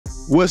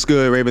What's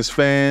good, Ravens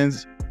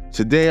fans?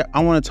 Today, I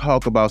want to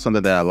talk about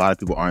something that a lot of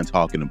people aren't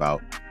talking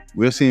about.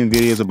 We're seeing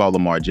videos about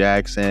Lamar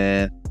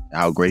Jackson,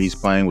 how great he's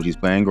playing, which he's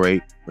playing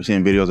great. We're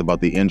seeing videos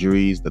about the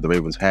injuries that the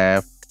Ravens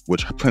have,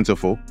 which are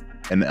plentiful.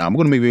 And I'm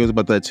going to make videos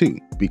about that too,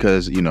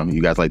 because, you know,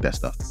 you guys like that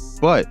stuff.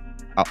 But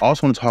I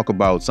also want to talk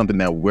about something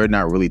that we're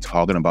not really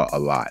talking about a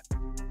lot.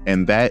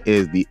 And that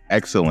is the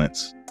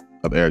excellence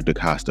of Eric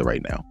Decosta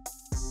right now.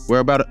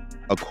 We're about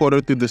a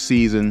quarter through the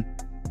season,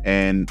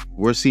 and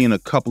we're seeing a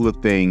couple of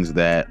things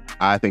that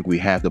I think we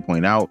have to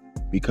point out,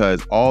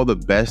 because all the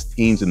best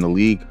teams in the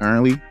league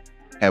currently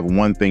have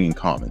one thing in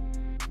common.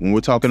 When we're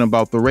talking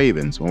about the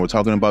Ravens, when we're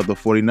talking about the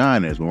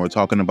 49ers, when we're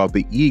talking about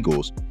the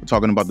Eagles, we're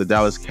talking about the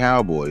Dallas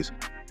Cowboys,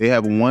 they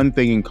have one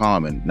thing in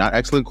common. Not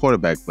excellent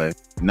quarterback play,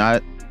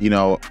 not,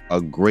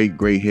 a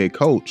great head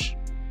coach.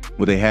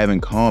 What they have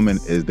in common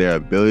is their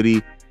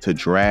ability to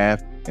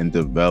draft and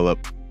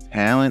develop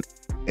talent,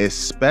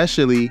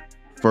 especially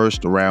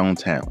first-round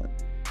talent.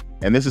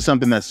 And this is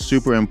something that's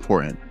super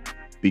important,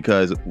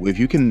 because if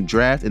you can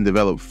draft and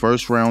develop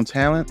first-round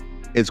talent,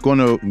 it's going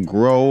to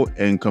grow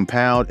and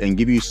compound and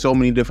give you so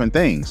many different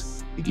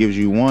things. It gives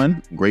you,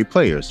 one, great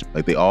players.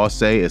 Like they all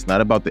say, it's not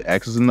about the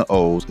X's and the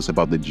O's, it's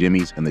about the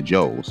Jimmys and the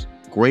Joes.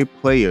 Great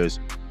players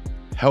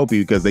help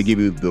you because they give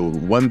you the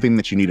one thing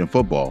that you need in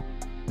football.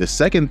 The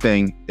second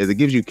thing is it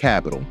gives you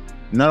capital.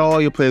 Not all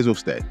your players will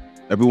stay.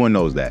 Everyone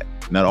knows that.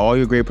 Not all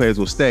your great players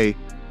will stay.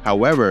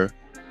 However,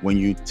 when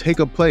you take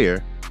a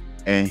player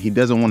and he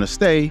doesn't want to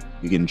stay,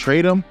 you can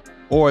trade him.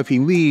 Or if he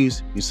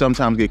leaves, you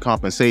sometimes get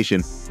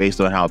compensation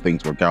based on how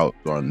things work out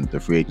on the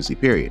free agency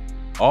period.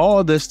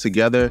 All this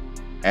together,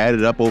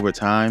 added up over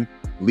time,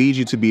 leads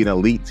you to be an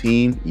elite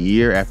team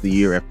year after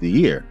year after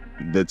year.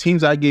 The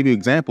teams I gave you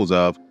examples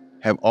of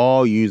have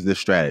all used this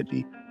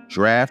strategy.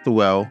 Draft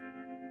well,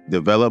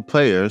 develop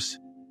players,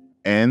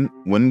 and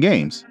win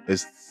games.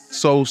 It's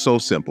so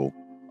simple.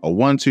 A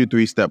 1, 2,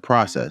 3 step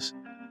process.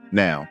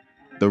 Now,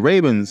 the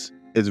Ravens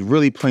is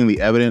really plainly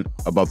evident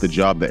about the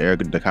job that Eric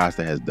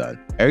Decosta has done.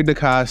 Eric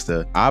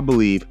Decosta, I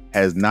believe,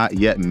 has not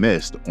yet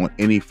missed on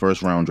any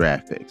first-round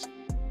draft picks.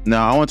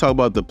 Now, I want to talk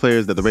about the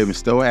players that the Ravens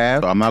still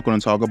have. I'm not going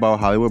to talk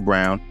about Hollywood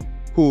Brown,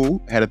 who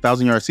had a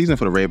 1,000-yard season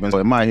for the Ravens. So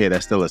in my head,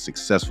 that's still a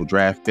successful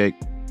draft pick.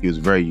 He was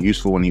very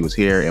useful when he was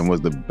here and was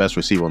the best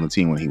receiver on the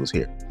team when he was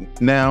here.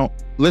 Now,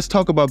 let's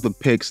talk about the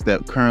picks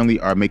that currently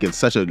are making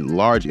such a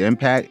large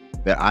impact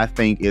that I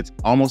think it's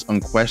almost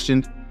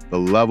unquestioned the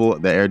level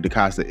that Eric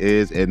Decosta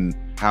is and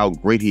how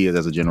great he is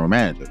as a general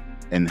manager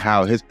and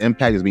how his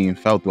impact is being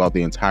felt throughout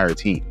the entire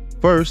team.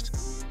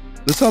 First,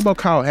 let's talk about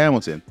Kyle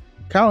Hamilton.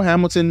 Kyle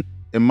Hamilton,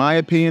 in my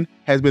opinion,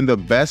 has been the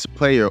best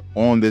player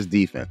on this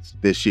defense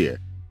this year.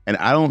 And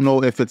I don't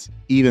know if it's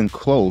even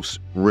close,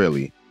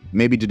 really.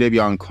 Maybe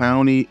Jadeveon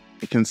Clowney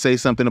can say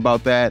something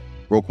about that.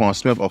 Roquan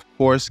Smith, of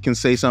course, can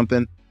say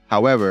something.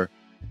 However,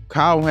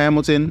 Kyle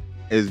Hamilton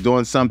is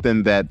doing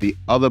something that the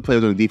other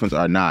players on the defense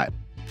are not.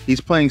 He's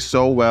playing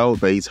so well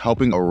that he's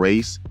helping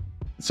erase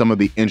some of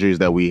the injuries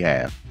that we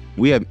have.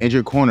 We have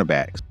injured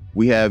cornerbacks.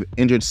 We have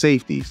injured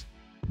safeties.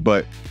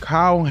 But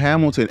Kyle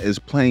Hamilton is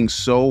playing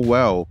so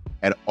well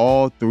at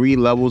all three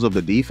levels of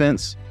the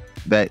defense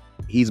that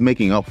he's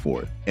making up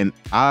for it. And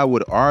I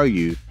would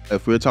argue,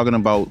 if we're talking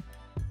about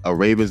a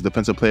Ravens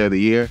Defensive Player of the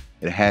Year,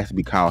 it has to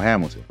be Kyle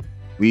Hamilton.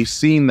 We've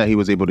seen that he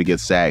was able to get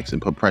sacks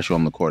and put pressure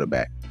on the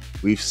quarterback.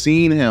 We've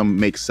seen him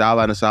make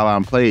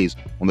sideline-to-sideline plays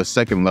on the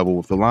second level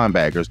with the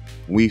linebackers.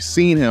 We've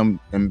seen him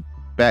in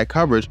back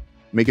coverage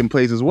making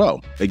plays as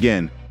well.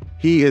 Again,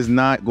 he is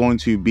not going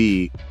to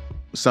be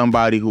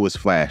somebody who is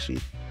flashy.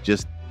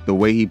 Just the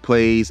way he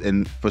plays,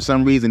 and for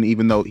some reason,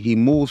 even though he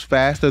moves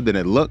faster than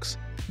it looks,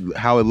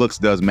 how it looks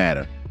does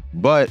matter.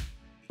 But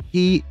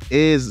he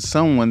is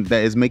someone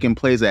that is making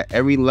plays at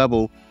every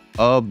level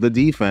of the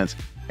defense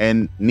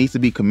and needs to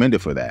be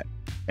commended for that.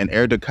 And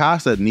Eric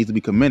Decosta needs to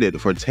be commended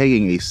for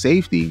taking a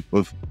safety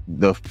with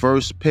the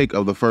first pick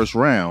of the first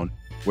round,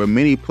 where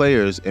many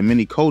players and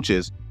many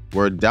coaches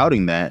were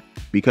doubting that,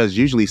 because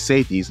usually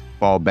safeties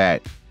fall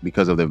back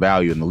because of their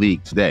value in the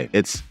league today.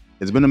 It's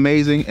been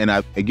amazing. And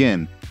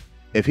again,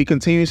 if he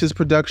continues his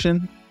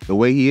production the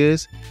way he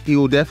is, he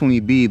will definitely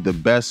be the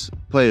best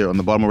player on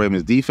the Baltimore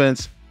Ravens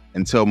defense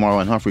until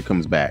Marlon Humphrey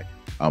comes back,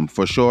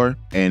 for sure.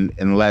 And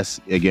unless,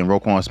 again,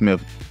 Roquan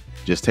Smith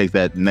just takes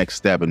that next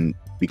step and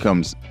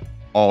becomes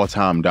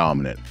all-time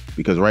dominant,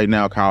 because right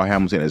now Kyle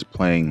Hamilton is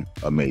playing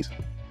amazing.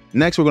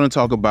 Next, we're going to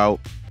talk about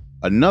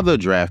another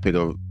draft pick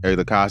of Eric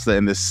Decosta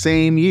in the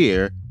same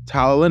year,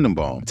 Tyler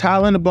Linderbaum.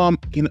 Tyler Linderbaum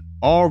can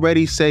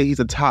already say he's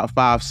a top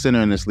 5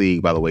 center in this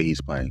league by the way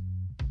he's playing.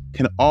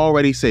 Can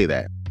already say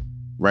that.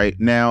 Right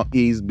now,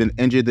 he's been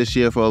injured this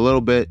year for a little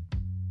bit,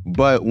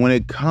 but when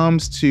it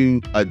comes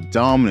to a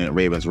dominant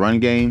Ravens run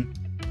game,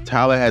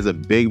 Tyler has a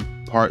big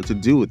part to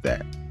do with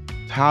that.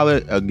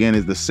 Tyler, again,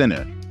 is the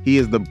center. He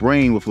is the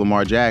brain with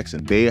Lamar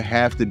Jackson. They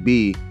have to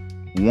be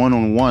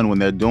one-on-one when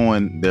they're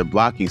doing their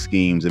blocking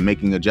schemes and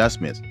making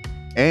adjustments.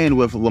 And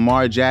with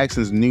Lamar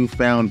Jackson's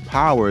newfound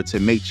power to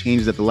make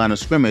changes at the line of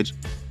scrimmage,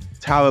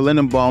 Tyler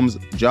Linderbaum's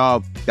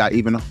job got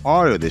even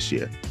harder this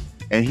year.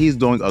 and he's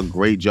doing a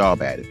great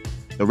job at it.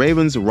 The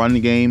Ravens' run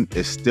game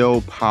is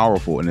still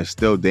powerful and it's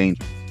still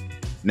dangerous.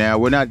 Now,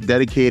 we're not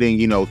dedicating,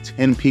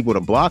 10 people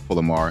to block for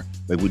Lamar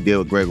like we did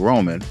with Greg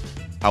Roman.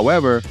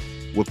 However,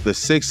 with the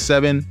 6,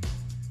 7,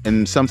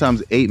 and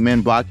sometimes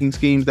 8-man blocking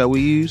schemes that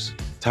we use,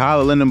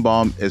 Tyler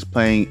Linderbaum is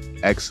playing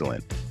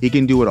excellent. He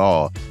can do it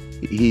all.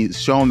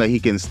 He's shown that he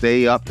can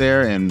stay up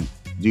there and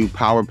do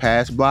power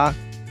pass block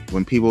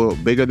when people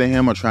bigger than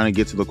him are trying to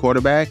get to the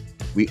quarterback.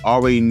 We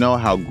already know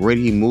how great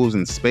he moves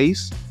in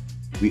space.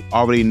 We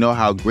already know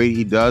how great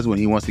he does when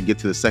he wants to get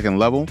to the second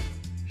level.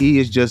 He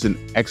is just an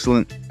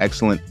excellent,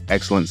 excellent,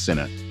 excellent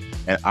center.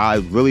 And I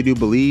really do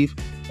believe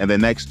in the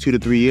next 2 to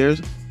 3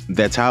 years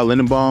that Tyler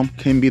Linderbaum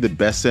can be the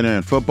best center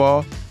in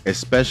football,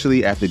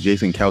 especially after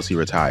Jason Kelce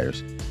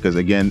retires. Because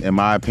again, in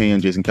my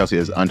opinion, Jason Kelce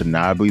is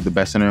undeniably the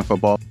best center in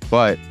football.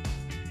 But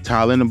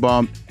Tyler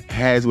Linderbaum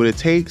has what it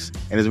takes,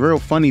 and it's real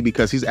funny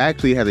because he's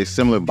actually has a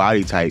similar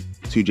body type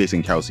to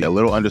Jason Kelce, a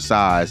little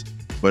undersized,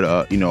 but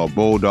a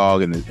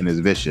bulldog and is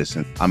vicious.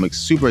 And I'm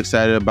super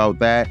excited about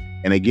that.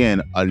 And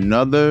again,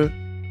 another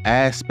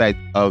aspect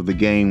of the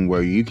game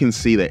where you can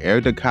see that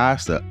Eric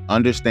Decosta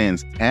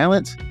understands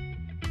talent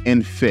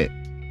and fit.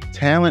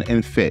 Talent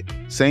and fit.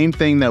 Same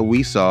thing that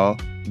we saw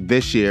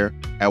this year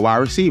at wide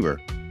receiver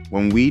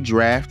when we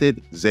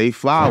drafted Zay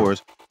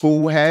Flowers,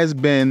 who has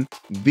been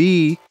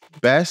the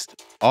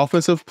best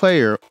offensive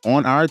player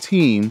on our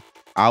team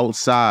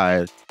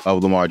outside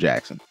of Lamar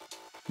Jackson.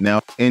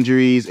 Now,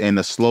 injuries and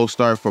the slow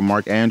start for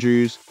Mark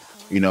Andrews,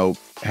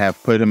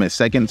 have put him at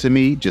second to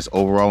me, just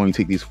overall when you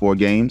take these 4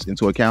 games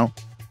into account.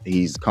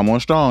 He's come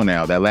on strong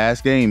now. That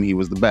last game, he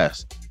was the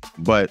best.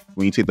 But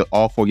when you take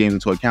all 4 games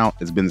into account,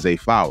 it's been Zay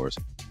Flowers.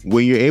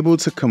 When you're able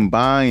to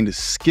combine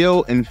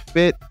skill and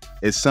fit,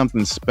 it's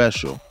something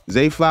special.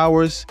 Zay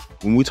Flowers,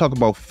 when we talk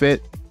about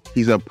fit,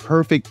 he's a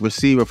perfect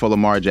receiver for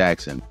Lamar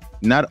Jackson.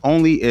 Not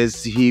only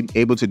is he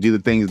able to do the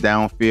things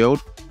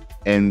downfield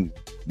and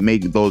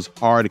make those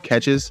hard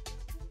catches,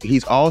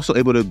 he's also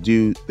able to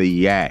do the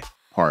yak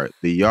part,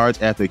 the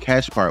yards after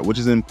catch part, which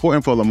is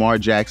important for Lamar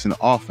Jackson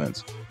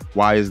offense.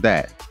 Why is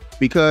that?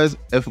 Because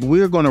if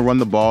we're going to run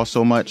the ball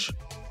so much,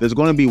 there's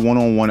going to be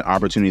one-on-one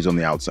opportunities on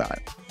the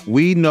outside.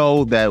 We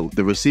know that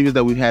the receivers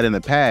that we've had in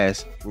the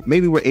past,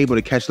 maybe were able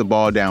to catch the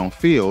ball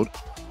downfield,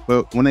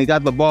 but when they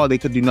got the ball, they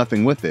could do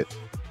nothing with it.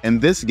 In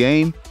this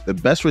game, the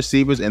best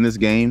receivers in this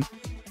game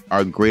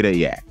are great at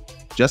yak.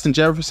 Justin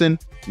Jefferson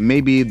may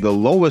be the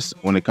lowest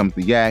when it comes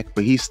to yak,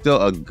 but he's still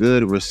a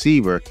good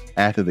receiver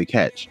after the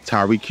catch.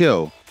 Tyreek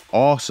Hill,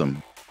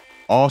 awesome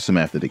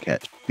after the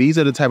catch. These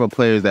are the type of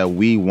players that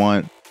we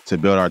want to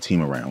build our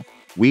team around.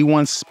 We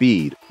want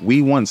speed,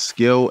 we want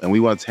skill, and we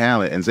want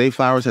talent, and Zay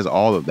Flowers has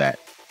all of that.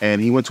 And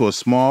he went to a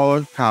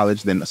smaller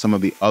college than some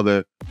of the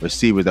other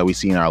receivers that we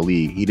see in our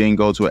league. He didn't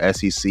go to an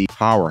SEC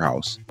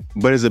powerhouse.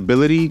 But his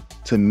ability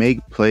to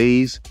make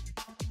plays,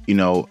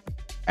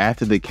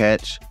 after the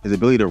catch, his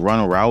ability to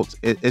run routes,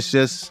 it's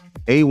just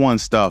A1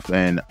 stuff.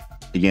 And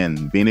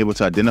again, being able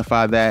to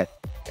identify that,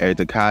 Eric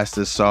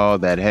Decosta saw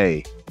that,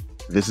 hey,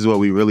 this is what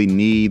we really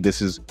need.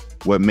 This is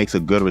what makes a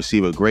good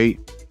receiver great.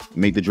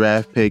 Make the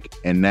draft pick,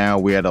 and now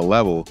we're at a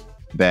level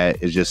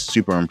that is just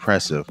super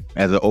impressive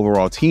as an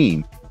overall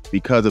team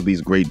because of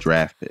these great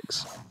draft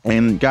picks.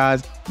 And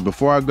guys,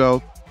 before I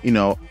go,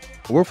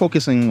 we're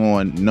focusing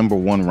on number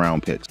 1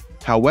 round picks.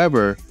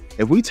 However,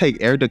 if we take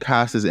Eric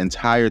Decosta's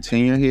entire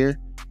tenure here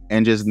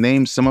and just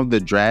name some of the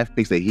draft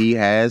picks that he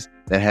has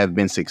that have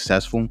been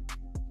successful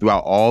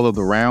throughout all of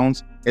the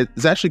rounds,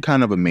 it's actually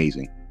kind of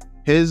amazing.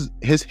 His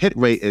hit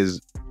rate is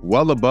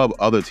well above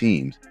other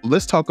teams.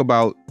 Let's talk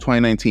about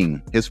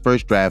 2019, his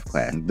first draft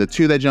class. The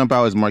 2 that jump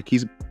out is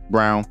Marquise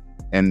Brown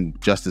and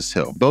Justice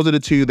Hill. Those are the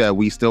 2 that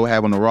we still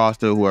have on the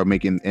roster who are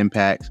making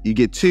impacts. You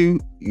get 2,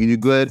 you do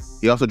good.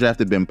 He also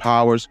drafted Ben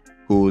Powers,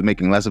 who is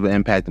making less of an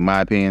impact in my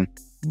opinion.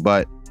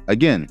 But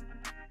again,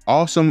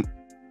 awesome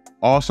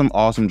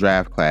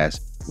draft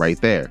class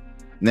right there.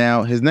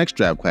 Now, his next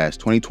draft class,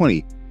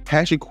 2020,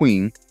 Patrick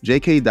Queen,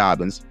 J.K.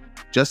 Dobbins,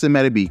 Justin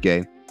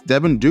Madubuike,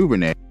 Devin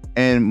Duvernay,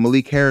 and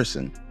Malik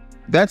Harrison.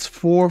 That's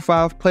 4 or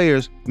 5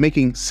 players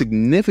making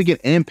significant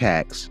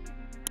impacts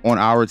on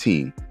our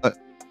team.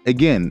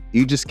 Again,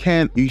 you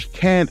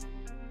can't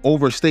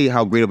overstate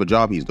how great of a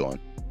job he's doing.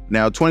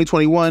 Now,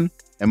 2021,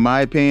 in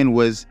my opinion,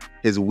 was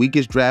his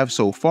weakest draft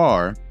so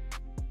far,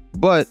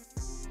 but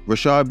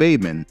Rashad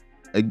Bateman,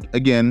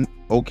 again,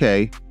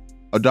 okay.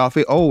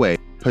 Odafe Owe,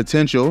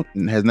 potential,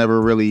 has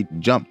never really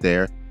jumped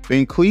there.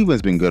 Ben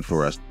Cleveland's been good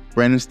for us.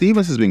 Brandon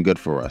Stevens has been good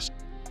for us.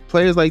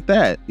 Players like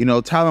that,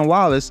 Tylan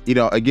Wallace,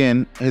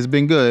 again, has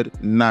been good,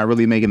 not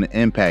really making an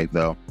impact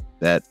though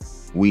that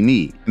we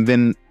need. And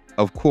then,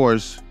 of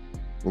course,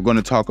 we're going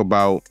to talk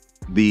about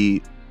the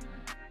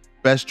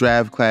best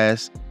draft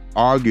class,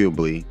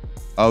 arguably,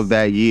 of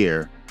that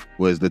year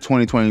was the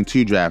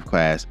 2022 draft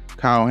class.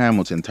 Kyle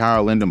Hamilton,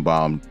 Tyler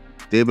Linderbaum,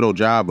 David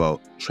Ojabo,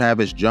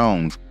 Travis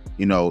Jones,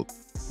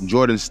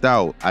 Jordan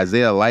Stout,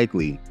 Isaiah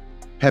Likely,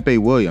 Pepe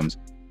Williams,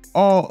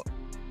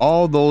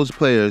 all those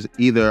players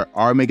either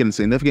are making a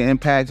significant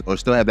impact or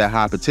still have that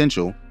high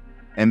potential.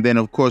 And then,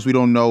 of course, we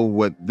don't know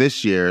what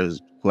this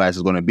year's class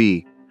is going to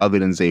be other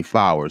than Zay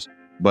Flowers.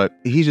 But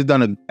he's just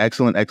done an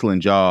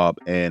excellent job.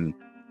 And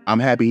I'm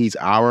happy he's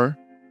our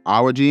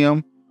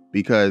GM,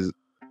 because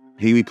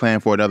he be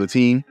playing for another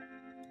team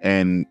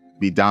and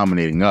be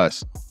dominating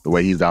us the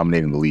way he's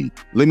dominating the league.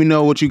 Let me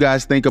know what you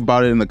guys think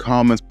about it in the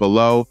comments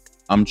below.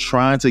 I'm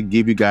trying to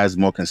give you guys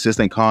more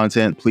consistent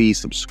content. Please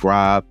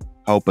subscribe,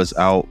 help us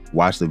out,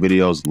 watch the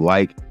videos,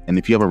 like, and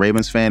if you have a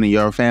Ravens fan in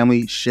your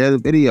family, share the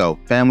video,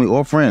 family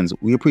or friends.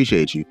 We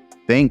appreciate you.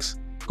 Thanks.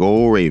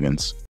 Go Ravens.